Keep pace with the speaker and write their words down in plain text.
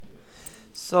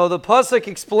So the pasuk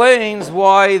explains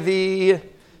why the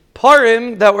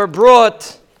parim that were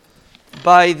brought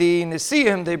by the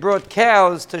Nesiim, they brought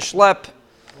cows to schlep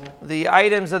the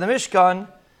items of the Mishkan.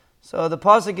 So the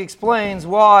pasuk explains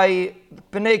why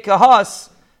Bnei Kahas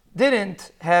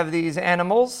didn't have these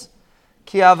animals.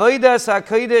 Ki avodas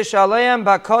hakodesh aleim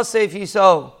bakosef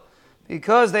yiso.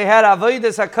 Because they had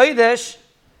avodas hakodesh,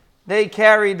 they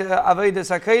carried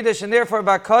avodas hakodesh, and therefore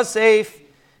bakosef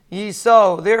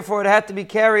yiso. Therefore, it had to be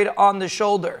carried on the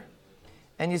shoulder.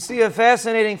 And you see a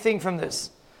fascinating thing from this,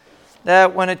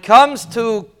 that when it comes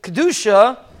to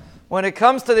kedusha, when it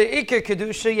comes to the ikar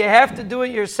kedusha, you have to do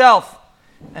it yourself.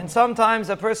 And sometimes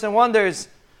a person wonders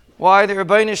why the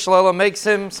Rebbeinu Shalom makes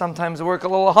him sometimes work a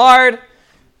little hard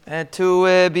and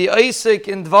to be Isaac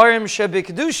in Dvarim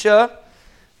Shebekdusha.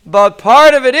 But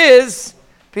part of it is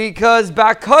because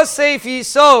Bakosef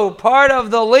Yiso, part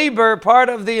of the labor, part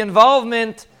of the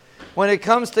involvement when it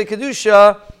comes to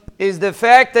Kedusha is the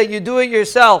fact that you do it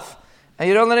yourself and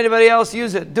you don't let anybody else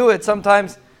use it. Do it.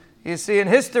 Sometimes you see in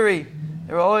history,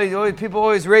 there were people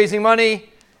always raising money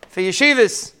for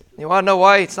yeshivas. You want to know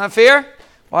why it's not fair?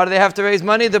 Why do they have to raise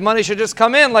money? The money should just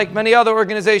come in like many other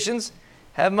organizations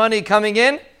have money coming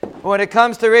in. But when it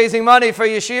comes to raising money for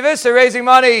yeshivas or raising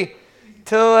money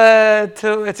to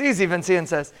it's easy, Vincian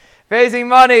says. Raising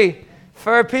money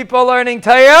for people learning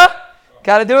Torah,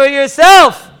 got to do it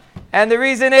yourself. And the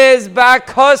reason is,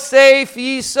 Bakosef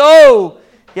Yiso.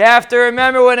 You have to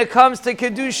remember when it comes to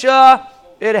Kedusha,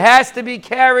 it has to be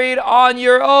carried on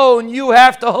your own. You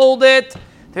have to hold it.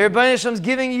 The Rebbeinu Shalom is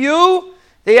giving you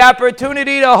the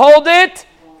opportunity to hold it.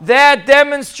 That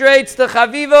demonstrates the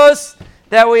chavivos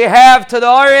that we have to the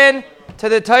Aron, to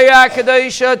the Torah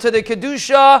Kedusha, to the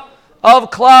Kedusha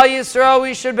of Klal Yisrael.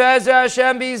 We should Be'ezer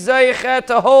Hashem be zeichet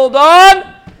to hold on.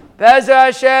 Be'ezer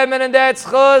Hashem, and in that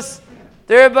schus,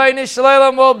 the Rebbeinu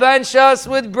Shalom will bench us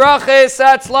with brachas,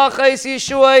 atzlachas,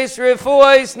 yeshuas,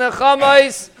 refuas,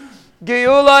 nechamais,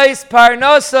 geulais,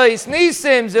 parnosais,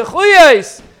 nisim,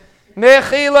 zechuyas,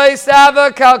 mechilais,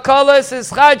 ava, kalkolas,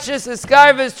 ischachis,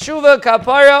 iskarvas, tshuva,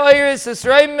 kapara, iris,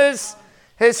 isreimus,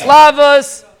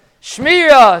 hislavas,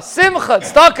 shmira, simcha,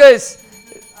 tztakas,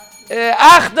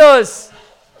 achdos,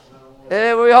 what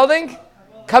are we holding?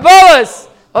 Kabbalas.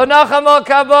 Onachamo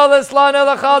Kabbalas lana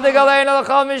l'chal digaleinu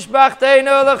l'chal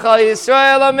mishpachteinu l'chal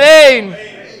Yisrael. Amen.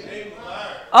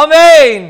 Amen.